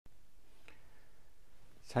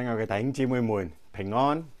親愛嘅弟兄姊妹們，平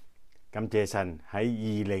安！感謝神喺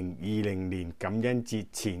2020年感恩節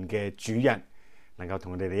前嘅主日，能夠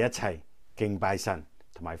同你哋一齊敬拜神，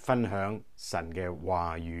同埋分享神嘅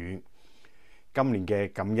話語。今年嘅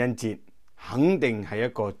感恩節肯定係一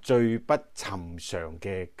個最不尋常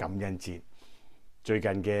嘅感恩節。最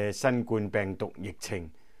近嘅新冠病毒疫情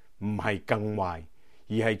唔係更壞，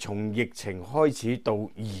而係從疫情開始到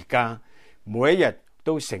而家，每一日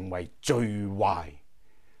都成為最壞。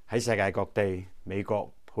喺世界各地，美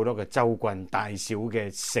國好多嘅州郡、大小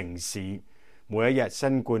嘅城市，每一日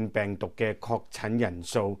新冠病毒嘅確診人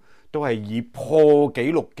數都係以破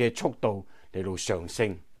紀錄嘅速度嚟到上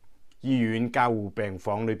升。醫院加護病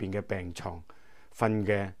房裏邊嘅病床瞓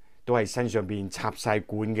嘅都係身上邊插晒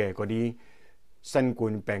管嘅嗰啲新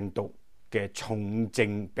冠病毒嘅重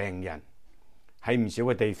症病人。喺唔少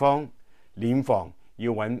嘅地方，殮房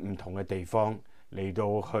要揾唔同嘅地方嚟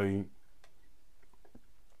到去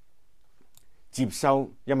接收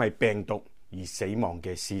因為病毒而死亡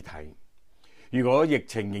嘅屍體。如果疫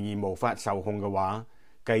情仍然無法受控嘅話，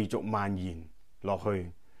繼續蔓延落去，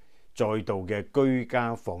再度嘅居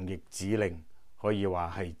家防疫指令可以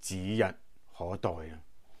話係指日可待啊！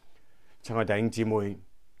親愛弟兄姊妹，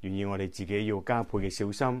願意我哋自己要加倍嘅小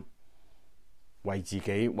心，為自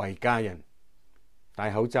己為家人戴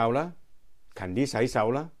口罩啦，勤啲洗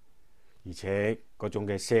手啦，而且嗰種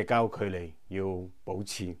嘅社交距離要保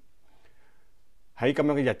持。喺咁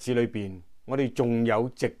樣嘅日子裏邊，我哋仲有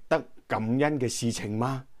值得感恩嘅事情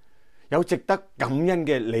嗎？有值得感恩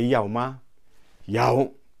嘅理由嗎？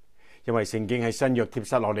有，因為聖經喺新約帖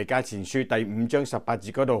撒羅尼迦前書第5章18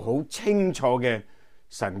節嗰度好清楚嘅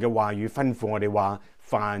神嘅話語吩咐我哋話，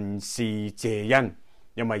凡事謝恩，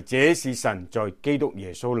因為這是神在基督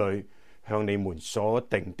耶穌裏向你們所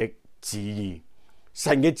定的旨意。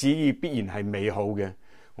神嘅旨意必然係美好嘅。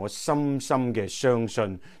我深深嘅相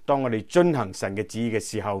信，當我哋遵行神嘅旨意嘅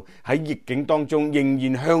時候，喺逆境當中仍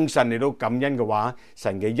然向神嚟到感恩嘅話，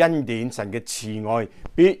神嘅恩典、神嘅慈愛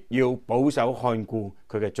必要保守看顧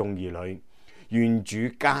佢嘅眾兒女。願主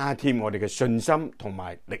加添我哋嘅信心同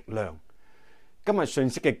埋力量。今日信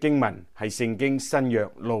息嘅經文係聖經新約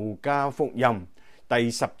路加福音第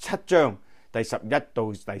17章第11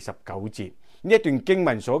到第19節。呢一段經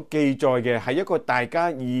文所記載嘅係一個大家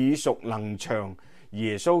耳熟能詳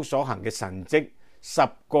耶穌所行嘅神蹟，10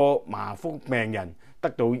個麻風病人得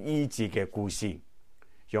到醫治嘅故事。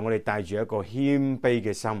讓我哋帶住一個謙卑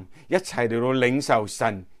嘅心，一齊嚟到領受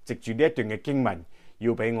神藉住呢一段嘅經文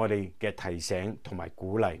要俾我哋嘅提醒同埋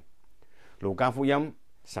鼓勵。路加福音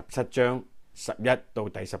17章11到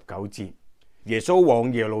第19節，耶穌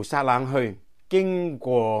往耶路撒冷去，經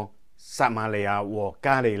過撒瑪利亞和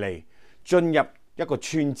加利利，進入一個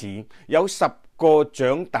村子，有10個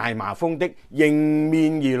長大麻風的迎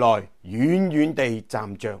面而來，遠遠地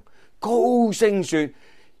站着，高聲說：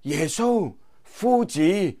耶穌夫子，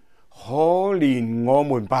可憐我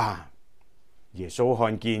們吧！耶穌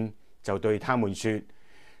看見，就對他們說：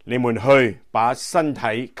你們去把身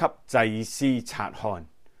體給祭司察看。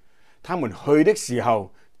他們去的時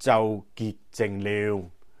候就潔淨了。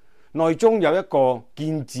內中有一個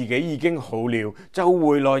見自己已經好了，就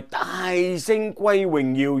回來大聲歸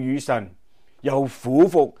榮耀與神，又俯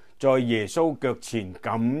伏在耶穌腳前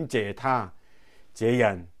感謝他。這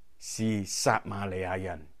人是撒瑪利亞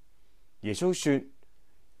人。耶穌說：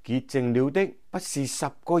潔淨了的不是10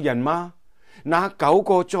個人嗎？那9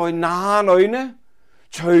個在哪裏呢？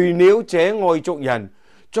除了這外族人，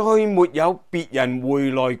再沒有別人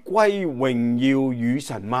回來歸榮耀與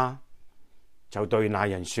神嗎？就對那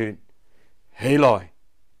人說：起來，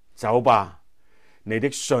走吧，你的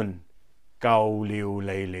信救了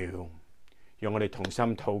你了。讓我哋同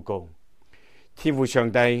心禱告。天父上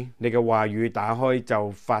帝，你嘅話語打開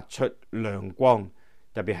就發出亮光，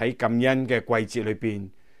特別喺感恩嘅季節裏邊，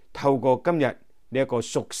透過今日呢一個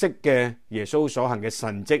熟悉嘅耶穌所行嘅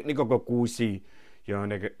神蹟呢個嘅故事，讓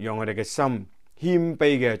我哋嘅心謙卑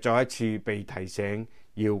嘅再一次被提醒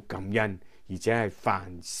要感恩，而且係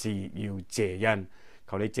凡事要謝恩。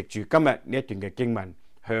求你藉住今日呢一段嘅經文，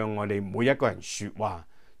向我哋每一個人說話，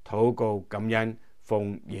禱告感恩，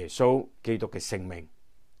奉耶穌基督嘅聖名，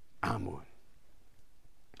阿門。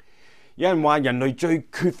有人話人類最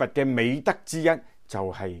缺乏嘅美德之一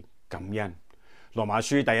就係感恩。羅馬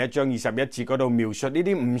書第1章21節嗰度描述呢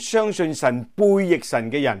啲唔相信神、背逆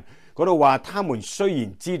神嘅人，嗰度話他們雖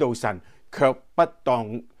然知道神，卻不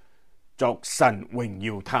當作神榮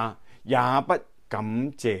耀他，也不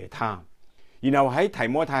感謝他。然後喺提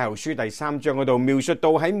摩太後書第3章嗰度描述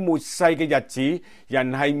到喺末世嘅日子，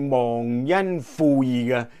人係忘恩負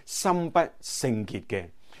義嘅，心不聖潔嘅。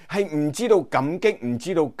係唔知道感激，唔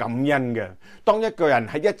知道感恩嘅。當一個人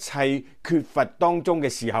喺一切缺乏當中嘅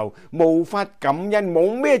時候，無法感恩，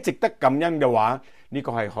冇咩值得感恩嘅話，呢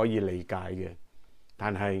個係可以理解嘅。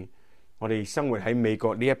但係我哋生活喺美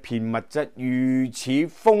國呢一片物質如此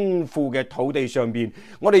豐富嘅土地上邊，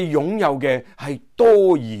我哋擁有嘅係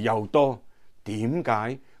多而又多，點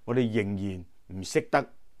解我哋仍然唔識得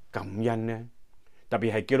感恩呢？特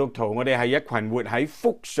別係基督徒，我哋係一群活喺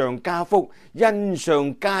福上加福、恩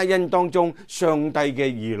上加恩當中上帝嘅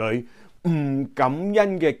兒女，唔感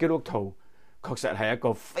恩嘅基督徒，確實係一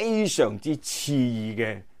個非常之刺耳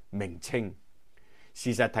嘅名稱。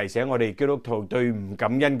事實提醒我哋，基督徒對唔感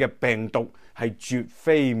恩嘅病毒係絕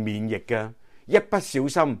非免疫嘅，一不小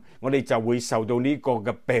心我哋就會受到呢個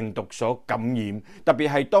嘅病毒所感染。特別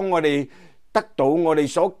係當我哋得到我哋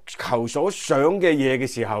所求所想嘅嘢嘅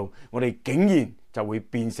時候，我哋竟然就會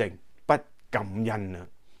變成不感恩啦！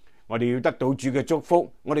我哋要得到主嘅祝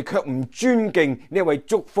福，我哋卻唔尊敬呢位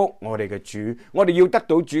祝福我哋嘅主；我哋要得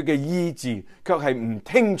到主嘅醫治，卻係唔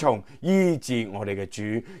聽從醫治我哋嘅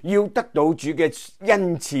主；要得到主嘅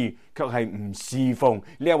恩賜，卻係唔侍奉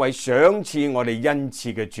呢一位賞賜我哋恩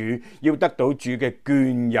賜嘅主；要得到主嘅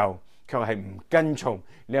眷佑，卻係唔跟從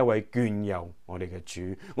呢一位眷佑我哋嘅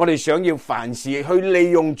主。我哋想要凡事去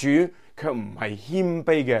利用主，卻唔係謙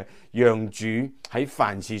卑嘅，讓主喺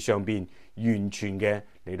凡事上邊完全嘅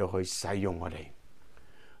嚟到去使用我哋。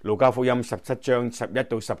路加福音17章11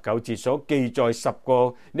到19節所記載10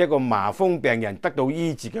個呢一個麻風病人得到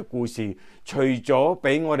醫治嘅故事，除咗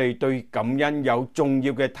俾我哋對感恩有重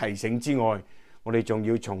要嘅提醒之外，我哋仲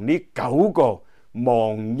要從呢9個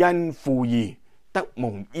忘恩負義得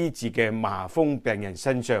蒙醫治嘅麻風病人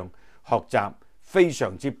身上學習非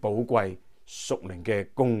常之寶貴屬靈嘅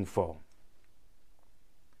功課。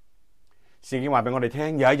聖經話俾我哋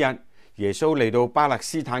聽，有一日耶穌嚟到巴勒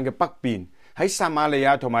斯坦嘅北邊，喺撒瑪利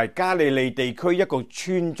亞同埋加利利地區一個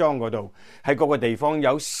村莊嗰度，喺嗰個地方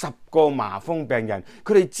有10個麻風病人，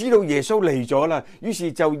佢哋知道耶穌嚟咗啦，於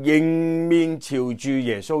是就迎面朝住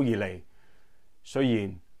耶穌而嚟。雖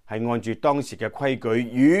然係按住當時嘅規矩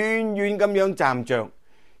遠遠咁樣站着，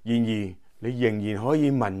然而你仍然可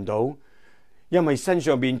以聞到，因為身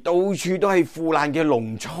上邊到處都係腐爛嘅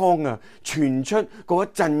膿瘡啊，傳出嗰一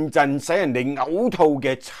陣陣使人哋嘔吐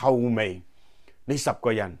嘅臭味。呢10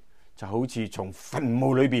個人就好似從墳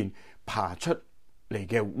墓裏邊爬出嚟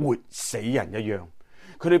嘅活死人一樣，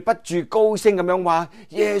佢哋不住高聲咁樣話：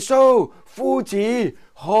耶穌夫子，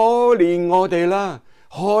可憐我哋啦！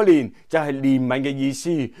可憐就係憐憫嘅意思。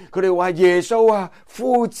佢哋話：耶穌啊，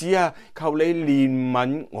夫子啊，求你憐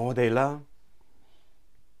憫我哋啦！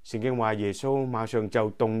聖經話耶穌馬上就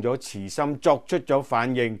動咗慈心，作出咗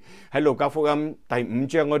反應。喺路加福音第5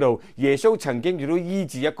章嗰度，耶穌曾經亦都醫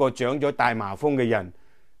治一個長咗大麻風嘅人，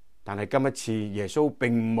但係今一次耶穌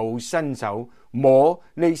並冇伸手摸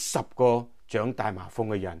呢10個長大麻風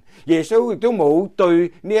嘅人，耶穌亦都冇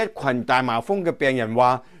對呢一群大麻風嘅病人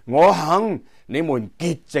話：我肯，你們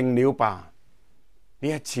潔淨了吧。呢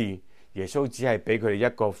一次耶穌只係俾佢哋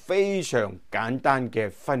一個非常簡單嘅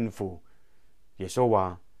吩咐。耶穌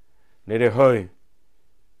話：你哋去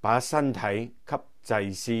把身體給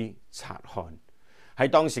祭司察看。喺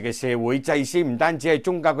當時嘅社會，祭司唔單止係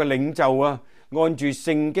宗教嘅領袖啊，按住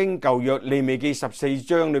聖經舊約利未記14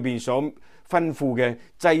章裏邊所吩咐嘅，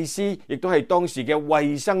祭司亦都係當時嘅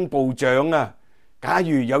衛生部長啊。假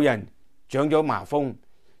如有人長咗麻風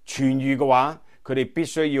痊癒嘅話，佢哋必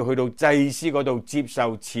須要去到祭司嗰度接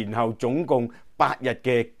受前後總共8日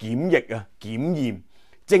嘅檢疫啊檢驗，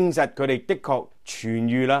證實佢哋的確痊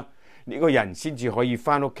癒啦。呢個人先至可以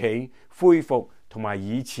翻屋企恢復同埋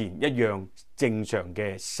以前一樣正常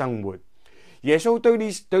嘅生活。耶穌對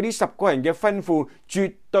呢10個人嘅吩咐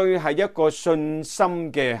絕對係一個信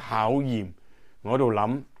心嘅考驗。我喺度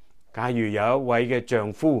諗，假如有一位嘅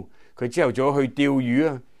丈夫，佢朝頭早去釣魚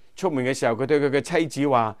啊，出門嘅時候佢對佢嘅妻子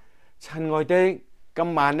話：親愛的，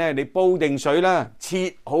今晚呢你煲定水啦，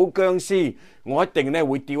切好薑絲，我一定呢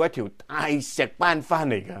會釣一條大石斑翻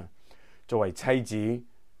嚟㗎。作為妻子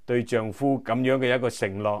對丈夫咁樣嘅一個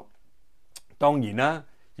承諾，當然啦，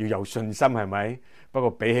要有信心，係咪？不過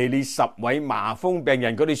比起呢10位麻風病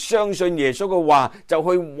人，佢哋相信耶穌嘅話，就去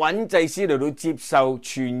揾祭司嚟到接受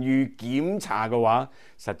痊癒檢查嘅話，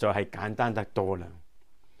實在係簡單得多啦。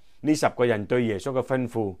呢10個人對耶穌嘅吩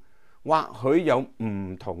咐，或許有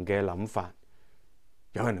唔同嘅諗法。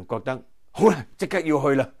有人覺得好啦，即刻要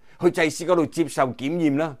去啦，去祭司嗰度接受檢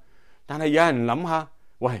驗啦。但係有人諗下，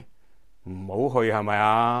喂，唔好去係咪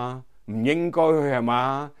啊？唔應該去係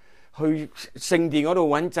嘛？去聖殿嗰度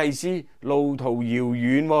揾祭司，路途遙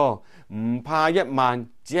遠喎，唔怕1萬，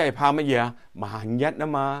只係怕乜嘢啊？萬一啊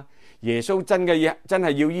嘛！耶穌真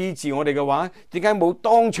係要醫治我哋嘅話，點解冇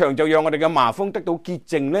當場就讓我哋嘅麻風得到潔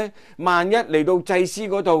淨呢？萬一嚟到祭司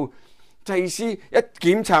嗰度，祭司一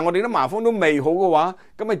檢查我哋啲麻風都未好嘅話，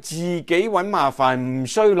咁咪自己搵麻煩，唔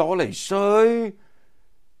衰攞嚟衰。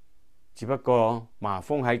只不過麻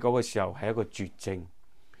風喺嗰個時候係一個絕症，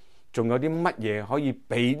仲有啲乜嘢可以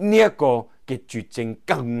比呢一個嘅絕症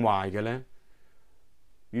更壞嘅呢？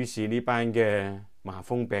於是呢班嘅麻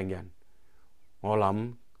風病人，我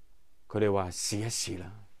諗佢哋話試一試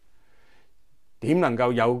啦，點能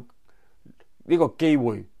夠有呢個機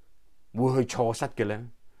會會去錯失嘅呢？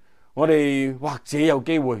我哋或者有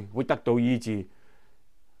機會會得到醫治，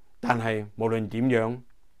但係無論點樣，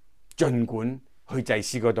盡管去祭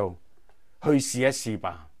司嗰度去試一試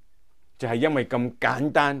吧。就係因為咁簡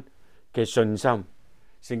單嘅信心，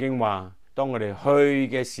聖經話當我哋去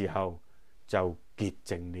嘅時候就潔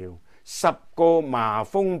淨了。10個麻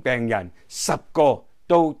風病人10個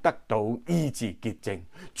都得到醫治潔淨。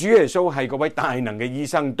主耶穌係嗰位大能嘅醫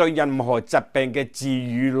生，對任何疾病嘅治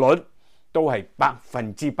癒率都係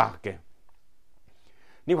100%嘅。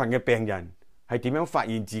呢群嘅病人係點樣發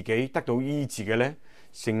現自己得到醫治嘅呢？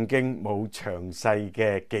聖經冇詳細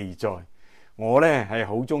嘅記載。我呢係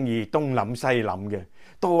好中意東諗西諗嘅，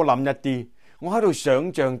多諗一啲。我喺度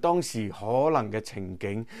想象當時可能嘅情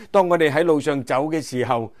景。當我哋喺路上走嘅時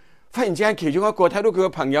候，忽然之間其中一個睇到佢嘅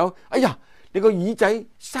朋友，哎呀，你個耳仔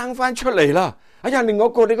生翻出嚟啦！哎呀，另外一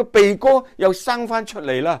個你個鼻哥又生翻出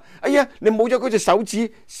嚟啦！哎呀，你冇咗嗰隻手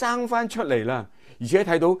指生翻出嚟啦！而且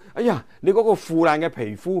睇到，哎呀，你嗰個腐爛嘅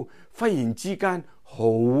皮膚忽然之間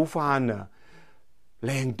好翻啊，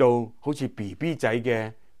靚到好似 BB 仔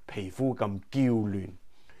嘅皮膚咁嬌嫩。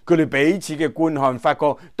佢哋彼此嘅觀看，發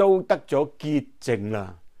覺都得咗潔淨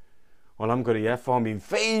啦。我諗佢哋一方面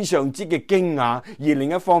非常之嘅驚訝，而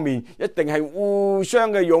另一方面一定係互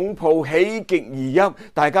相嘅擁抱，喜極而泣，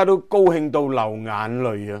大家都高興到流眼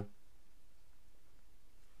淚啊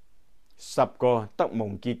！10個得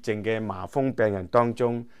蒙潔淨嘅麻風病人當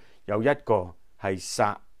中，有一個係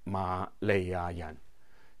撒瑪利亞人。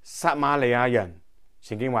撒瑪利亞人，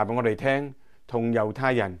聖經話俾我哋聽，同猶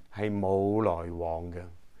太人係冇來往嘅。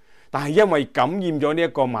但係因為感染咗呢一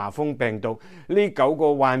個麻風病毒，呢9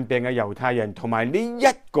個患病嘅猶太人同埋呢一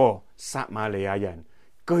個撒瑪利亞人，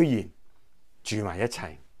居然住埋一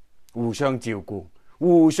齊，互相照顧，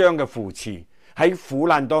互相嘅扶持，喺苦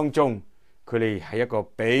難當中。佢哋係一個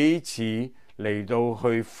彼此嚟到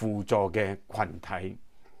去輔助嘅群體。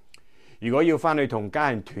如果要翻去同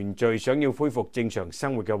家人團聚，想要恢復正常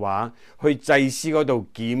生活嘅話，去祭司嗰度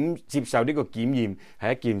接受呢個檢驗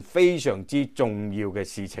係一件非常之重要嘅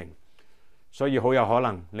事情。所以好有可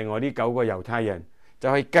能另外呢9個猶太人就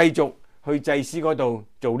係繼續去祭司嗰度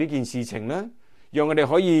做呢件事情啦，讓我哋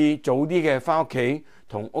可以早啲嘅翻屋企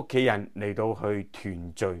同屋企人嚟到去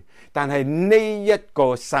團聚。但係呢一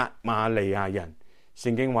個撒瑪利亞人，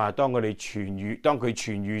聖經話當佢痊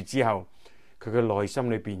癒之後，佢嘅內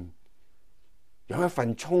心裏邊有一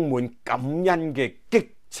份充滿感恩嘅激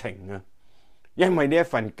情啊！因為呢一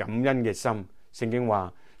份感恩嘅心，聖經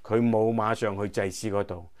話佢冇馬上去祭司嗰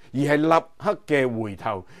度，而係立刻嘅回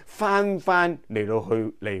頭翻嚟到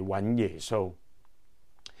去嚟揾耶穌。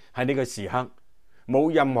喺呢個時刻，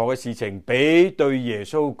冇任何嘅事情比對耶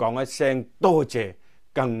穌講一聲多謝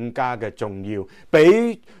更加嘅重要，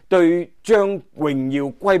比對將榮耀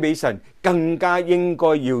歸俾神更加應該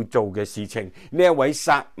要做嘅事情。呢一位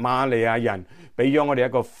撒瑪利亞人俾咗我哋一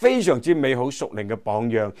個非常之美好屬靈嘅榜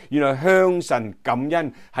樣。原來向神感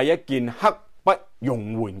恩係一件刻不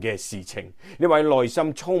容緩嘅事情。呢位內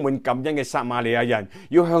心充滿感恩嘅撒瑪利亞人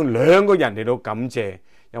要向2個人嚟到感謝，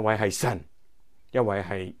一位係神，一位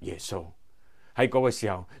係耶穌。喺嗰個時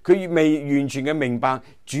候，佢未完全嘅明白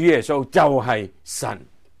主耶穌就係神。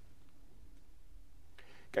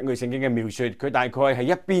根據聖經嘅描述，佢大概係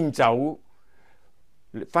一邊走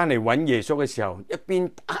翻嚟揾耶穌嘅時候，一邊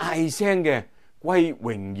大聲嘅歸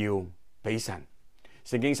榮耀俾神。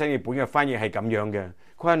聖經新譯本嘅翻譯係咁樣嘅，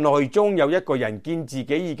佢話內中有一個人見自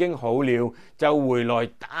己已經好了，就回來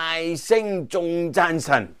大聲頌讚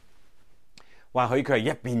神。或許佢係一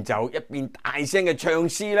邊走一邊大聲嘅唱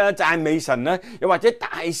詩啦，讚美神啦，又或者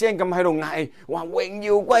大聲咁喺度嗌，話榮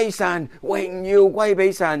耀歸神，榮耀歸俾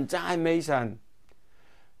神，讚美神。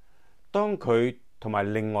當佢同埋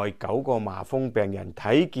另外9個麻風病人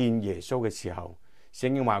睇見耶穌嘅時候，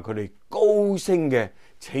聖經話佢哋高聲嘅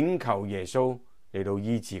請求耶穌嚟到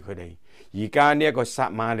醫治佢哋。而家呢一個撒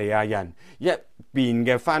瑪利亞人一邊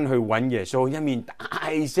嘅翻去揾耶穌，一面大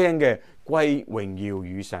聲嘅歸榮耀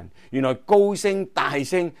與神。原來高聲大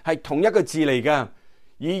聲係同一個字嚟噶，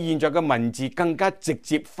以現在嘅文字更加直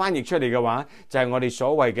接翻譯出嚟嘅話，就係我哋所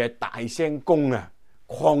謂嘅大聲公啊，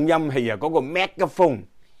擴音器啊，嗰個 megaphone。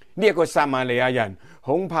呢一個撒瑪利亞人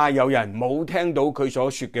恐怕有人冇聽到佢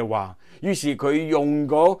所說嘅話，於是佢用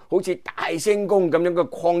嗰好似大聲公咁樣嘅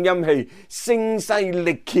擴音器，聲嘶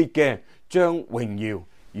力竭嘅將榮耀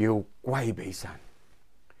要歸俾神。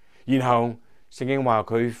然後聖經話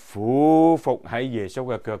佢俯伏喺耶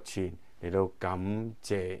穌嘅腳前嚟到感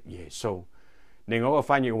謝耶穌。另外一個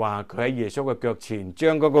翻譯話佢喺耶穌嘅腳前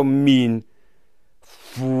將嗰個面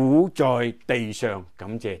俯在地上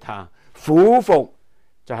感謝他。俯伏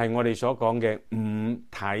就係我哋所講嘅五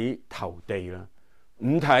體投地啦。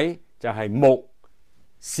五體就係目、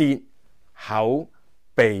舌、口、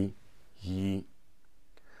鼻、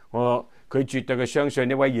耳。佢絕對嘅相信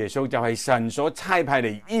呢位耶穌就係神所差派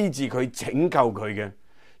嚟醫治佢、拯救佢嘅，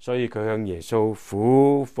所以佢向耶穌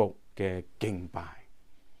俯伏嘅敬拜。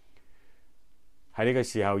喺呢個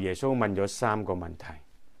時候，耶穌問咗三個問題。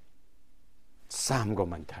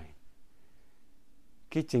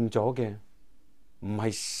潔淨咗嘅唔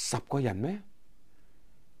係10個人咩？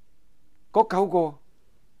嗰9個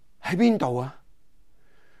喺邊度啊？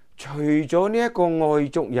除咗呢一個外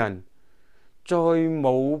族人，再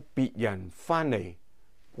冇別人翻嚟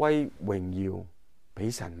歸榮耀俾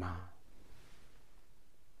神嗎？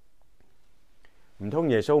唔通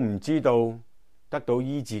耶穌唔知道得到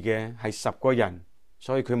醫治嘅係10個人，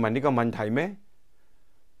所以佢問呢個問題咩？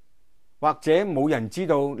或者冇人知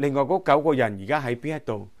道另外嗰9個人而家喺邊一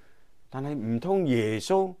度？但係唔通耶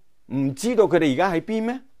穌唔知道佢哋而家喺邊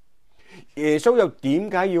咩？耶穌又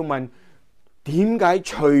點解要問？點解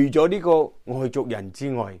除咗呢個外族人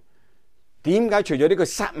之外，點解除咗呢個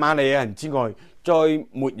撒瑪利亞人之外，再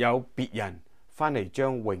沒有別人翻嚟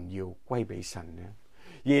將榮耀歸俾神呢？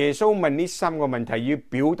耶穌問呢3個問題要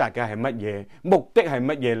表達嘅係乜嘢？目的係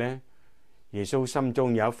乜嘢呢？耶穌心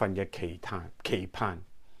中有一份嘅期盼。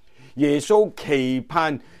耶穌期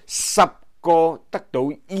盼10個得到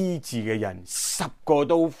醫治嘅人，10個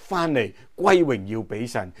都翻嚟歸榮耀俾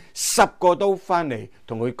神，10個都翻嚟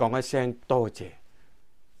同佢講一聲多謝。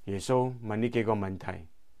耶穌問呢幾個問題，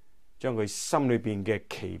將佢心裏邊嘅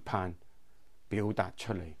期盼表達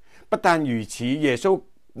出嚟。不但如此，耶穌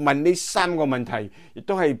問呢3個問題，亦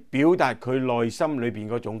都係表達佢內心裏邊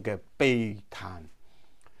嗰種嘅悲嘆。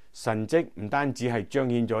神蹟唔單止係彰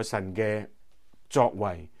顯咗神嘅作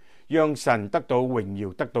為，讓神得到榮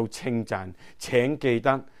耀，得到稱讚。請記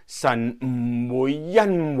得，神唔會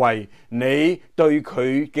因為你對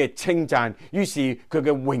佢嘅稱讚，於是佢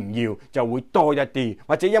嘅榮耀就會多一啲，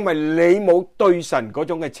或者因為你冇對神嗰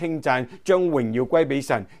種嘅稱讚，將榮耀歸俾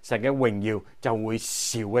神，神嘅榮耀就會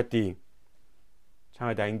少一啲。親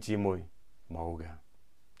愛弟兄姊妹，冇嘅。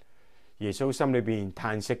耶穌心裏邊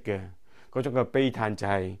嘆息嘅嗰種嘅悲嘆就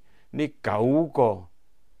係呢9個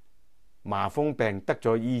麻風病得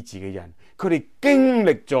咗醫治嘅人，佢哋經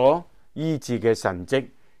歷咗醫治嘅神蹟，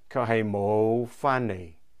卻係冇翻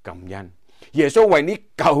嚟感恩。耶穌為呢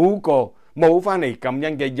9個冇翻嚟感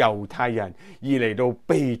恩嘅猶太人而嚟到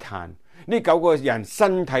悲嘆。呢9個人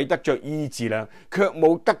身體得着醫治啦，卻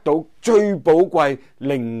冇得到最寶貴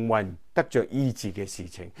靈魂得着醫治嘅事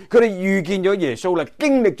情。佢哋遇見咗耶穌啦，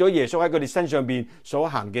經歷咗耶穌喺佢哋身上邊所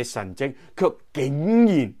行嘅神蹟，卻竟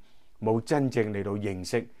然冇真正嚟到認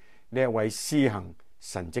識呢一位施行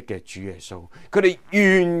神蹟嘅主耶穌。佢哋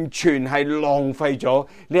完全係浪費咗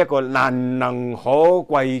呢一個難能可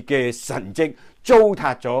貴嘅神蹟，糟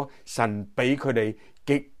蹋咗神俾佢哋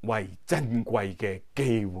極為珍貴嘅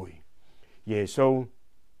機會。耶穌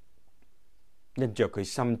因着佢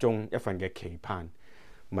心中一份嘅期盼，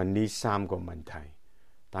問呢3個問題，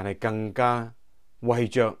但係更加為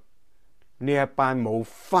着呢一班冇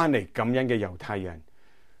翻嚟感恩嘅猶太人，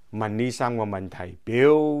問呢3個問題，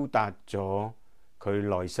表達咗佢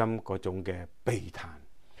內心嗰種嘅悲嘆。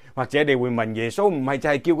或者你會問，耶穌唔係就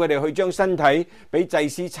係叫佢哋去將身體俾祭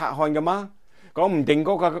司察看嘅嗎？講唔定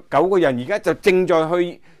嗰個9個人而家就正在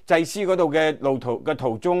去祭司嗰度嘅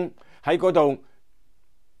途中，喺嗰度。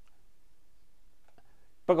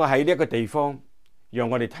不過喺呢一個地方，讓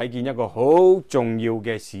我哋睇見一個好重要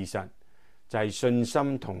嘅事實，就係信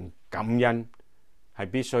心同感恩係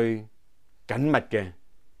必須緊密嘅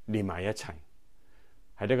連埋一齊。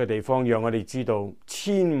喺呢個地方，讓我哋知道，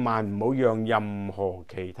千萬唔好讓任何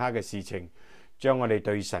其他嘅事情將我哋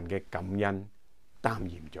對神嘅感恩擔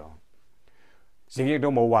嚴咗。聖經都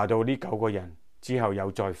冇話到呢9個人之後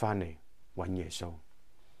又再翻嚟揾耶穌，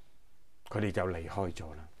佢哋就離開咗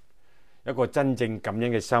啦。一個真正感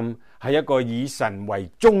恩嘅心，係一個以神為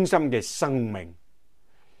中心嘅生命。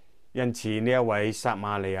因此呢一位撒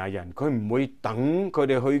瑪利亞人，佢唔會等佢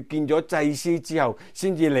哋去見咗祭司之後，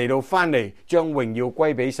先至嚟到翻嚟將榮耀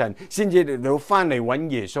歸俾神，先至嚟到翻嚟揾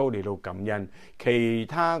耶穌嚟到感恩。其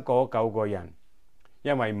他嗰9個人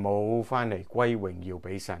因為冇翻嚟歸榮耀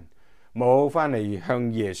俾神，冇翻嚟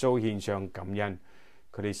向耶穌獻上感恩，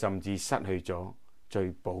佢哋甚至失去咗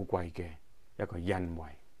最寶貴嘅一個恩惠。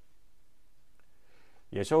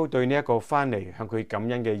耶穌對呢一個翻嚟向佢感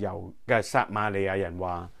恩嘅撒瑪利亞人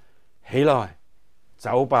話：起來，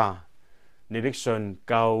走吧，你的信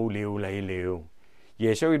救了你了。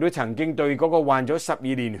耶穌亦都曾經對嗰個患咗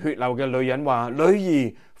12年血漏嘅女人話：女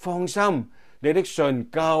兒，放心，你的信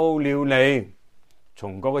救了你。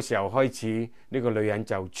從嗰個時候開始，呢個女人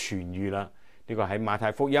就痊癒啦。呢個喺馬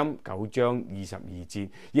太福音9章22節。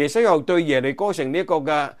耶穌又對耶利哥城呢個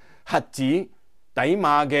嘅瞎子底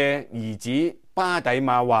馬嘅兒子巴底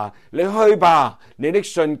馬話：你去吧，你的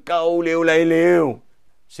信救了你了。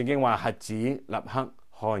聖經話瞎子立刻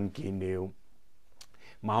看見了。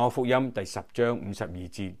馬可福音第10章52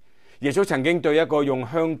節。耶穌曾經對一個用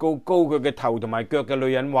香膏膏佢嘅頭同埋腳嘅女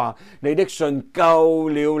人話：你的信救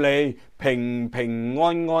了你，平平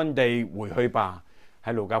安安地回去吧。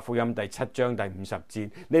喺路加福音第7章第50節，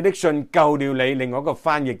你的信救了你。另外一個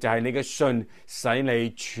翻譯就係你嘅信使你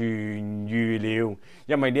痊癒了。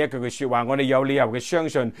因為呢一句嘅說話，我哋有理由嘅相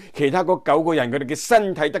信其他嗰9個人佢哋嘅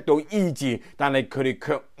身體得到醫治，但係佢哋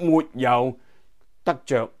卻沒有得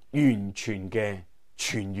着完全嘅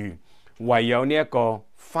痊癒。唯有呢一個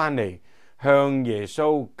翻嚟向耶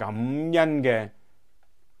穌感恩嘅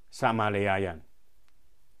撒瑪利亞人，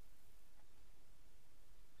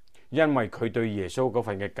因為佢對耶穌嗰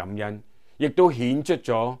份嘅感恩，亦都顯出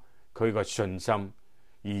咗佢個信心，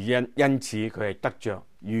而因此佢係得着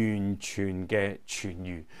完全嘅痊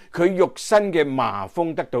癒。佢肉身嘅麻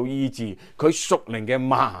風得到醫治，佢屬靈嘅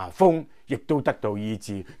麻風亦都得到醫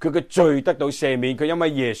治，佢嘅罪得到赦免。佢因為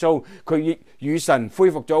耶穌，佢與神恢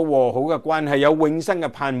復咗和好嘅關係，有永生嘅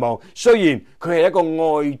盼望。雖然佢係一個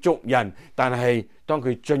外族人，但係當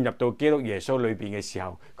佢進入到基督耶穌裏邊嘅時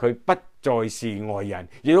候，佢不再是外人，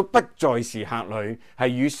亦都不再是客旅，係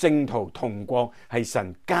與聖徒同國，係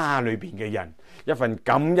神家裏邊嘅人。一份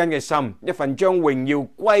感恩嘅心，一份將榮耀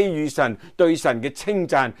歸於神，對神嘅稱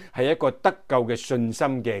讚，係一個得救嘅信心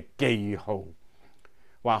嘅記號。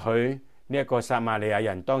或許呢一個撒瑪利亞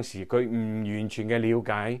人當時佢唔完全嘅了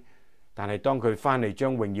解，但係當佢翻嚟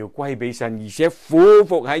將榮耀歸俾神，而且俯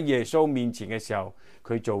伏喺耶穌面前嘅時候，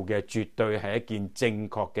佢做嘅絕對係一件正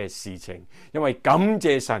確嘅事情。因為感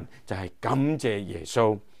謝神就係感謝耶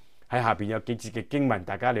穌。喺下邊有幾節嘅經文，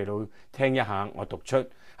大家嚟到聽一下，我讀出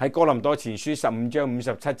喺哥林多前書15章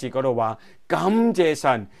57節嗰度話：感謝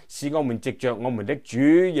神使我們藉着我們的主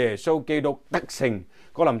耶穌基督得勝。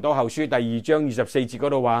哥林多後書第2章24節嗰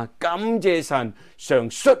度話：感謝神常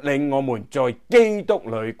率領我們在基督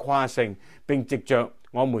裏誇勝，並藉着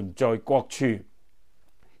我們在各處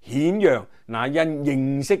顯揚那因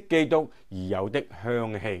認識基督而有的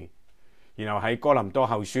香氣。然後喺哥林多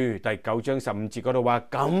後書第9章15節嗰度話：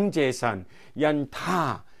感謝神因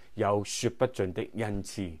他有說不盡的恩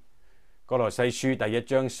賜。歌羅西書第1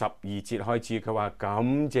章12節開始，佢話：感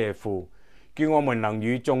謝父，叫我們能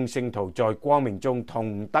與眾聖徒在光明中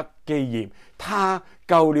同得基業。他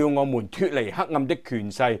救了我們脫離黑暗的權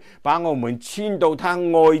勢，把我們遷到他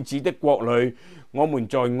愛子的國裏。我們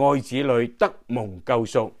在愛子裏得蒙救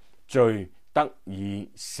贖，罪得以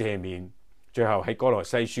赦免。最後喺歌羅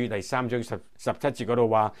西書第3章17節嗰度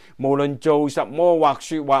話：無論做什麼或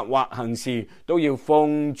說話或行事，都要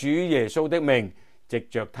奉主耶穌的名，藉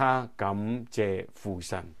着他感謝父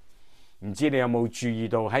神。唔知你有冇注意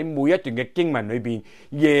到喺每一段嘅經文裏邊，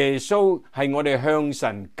耶穌係我哋向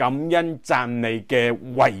神感恩讚美嘅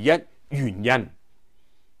唯一原因。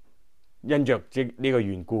因着呢個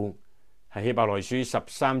緣故，喺希伯來書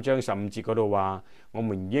13章15節嗰度話：我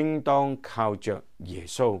們應當靠着耶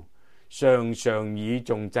穌，常常以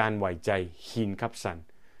頌讚為祭獻給神，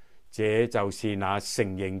這就是那承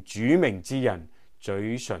認主名之人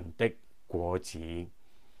嘴唇的果子。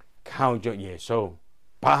靠着耶穌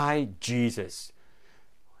by Jesus，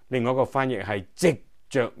 另外一個翻譯係藉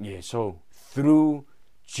着耶穌 through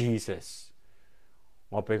Jesus。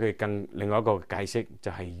 我俾佢另外一個解釋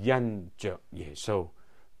就係因着耶穌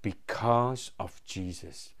because of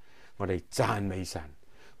Jesus。 我哋讚美神，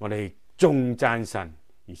我哋頌讚神，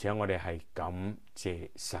而且我哋係感謝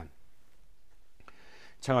神。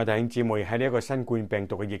親愛弟兄姊妹，喺呢一個新冠病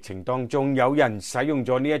毒嘅疫情當中，有人使用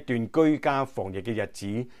咗呢一段居家防疫嘅日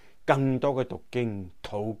子，更多嘅讀經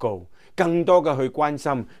禱告，更多嘅去關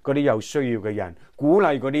心嗰啲有需要嘅人，鼓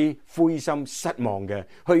勵嗰啲灰心失望嘅，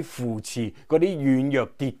去扶持嗰啲軟弱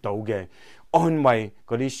跌倒嘅，安慰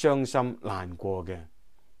嗰啲傷心難過嘅。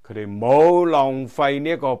佢哋冇浪費呢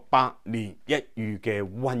一個百年一遇嘅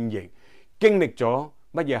瘟疫，經歷咗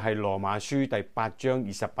乜嘢係羅馬書第8章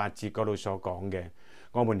28節嗰度所講嘅。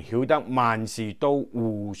我們曉得萬事都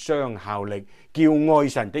互相效力，叫愛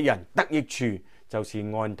神的人得益處，就是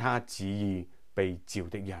按他旨意被召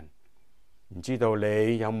的人。唔知道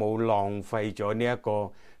你有冇浪費咗呢一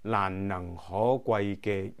個難能可貴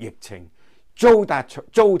嘅疫情，糟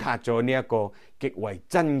蹋咗呢一個極為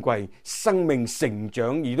珍貴、生命成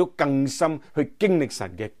長而都更深去經歷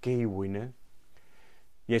神嘅機會呢？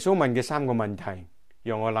耶穌問嘅3個問題，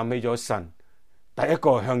讓我諗起咗神第一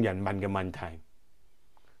個向人問嘅問題。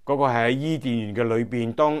嗰個係喺伊甸園嘅裏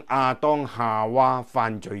邊，當亞當夏娃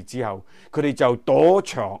犯罪之後，佢哋就躲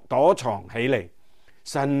藏起嚟。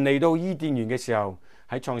神嚟到伊甸園嘅時候，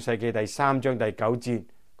喺創世記第3章第9節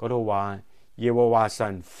嗰度話，耶和華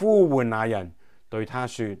神呼喚那人，對他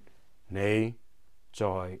說：你在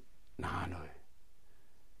哪裏？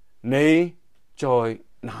你在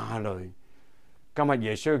哪裏？今日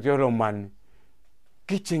耶穌喺度問，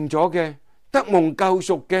潔淨咗嘅、得蒙救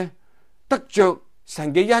贖嘅、得着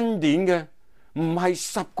神嘅恩典嘅，唔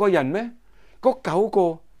係10個人咩？嗰9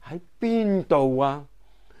個喺邊度啊？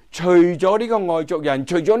除咗呢個外族人，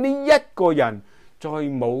除咗呢1個人，再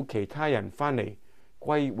冇其他人翻嚟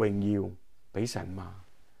歸榮耀俾神嗎？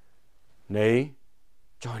你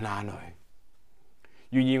在哪裏？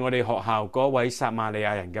願意我哋學校嗰位撒瑪利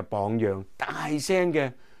亞人嘅榜樣，大聲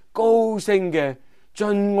嘅、高聲嘅，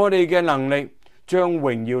盡我哋嘅能力，將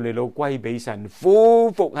榮耀嚟到歸俾神，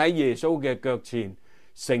俯伏喺耶穌嘅腳前，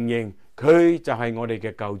承認佢就係我哋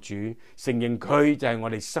嘅救主，承認佢就係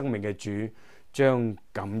我哋生命嘅主，將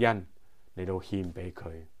感恩嚟到獻俾佢。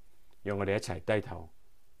讓我哋一齊低頭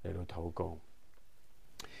嚟到禱告。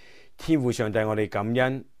天父上帝，我哋感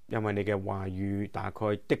恩，因為你嘅話語打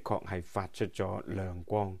開的確係發出咗亮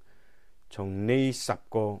光，從呢10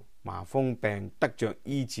個麻風病得着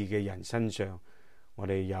醫治嘅人身上，我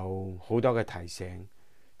哋有好多嘅提醒。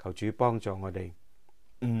求主幫助我哋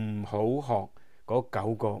唔好學嗰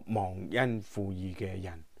9個忘恩負義嘅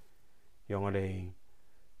人，讓我哋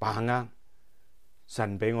把握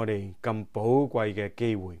神俾我哋咁寶貴嘅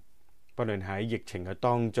機會，不論喺疫情嘅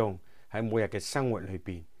當中，喺每日嘅生活裏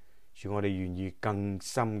邊，主，我哋願意更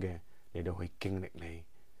深嘅嚟到去經歷你。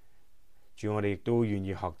主，我哋亦都願意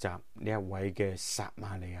學習呢一位嘅撒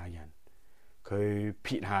瑪利亞人，佢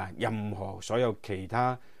撇下任何所有其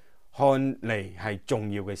他看嚟係重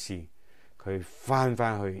要嘅事，佢翻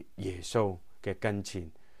去耶穌嘅跟前，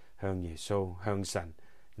向耶穌向神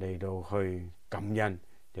嚟到去感恩，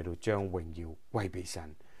嚟到將榮耀歸俾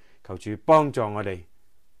神。求主幫助我哋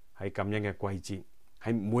喺感恩嘅季節，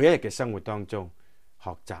喺每一日嘅生活當中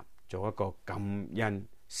學習做一個感恩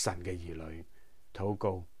神嘅兒女。禱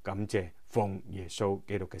告感謝奉耶穌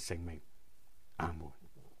基督嘅聖名，阿門。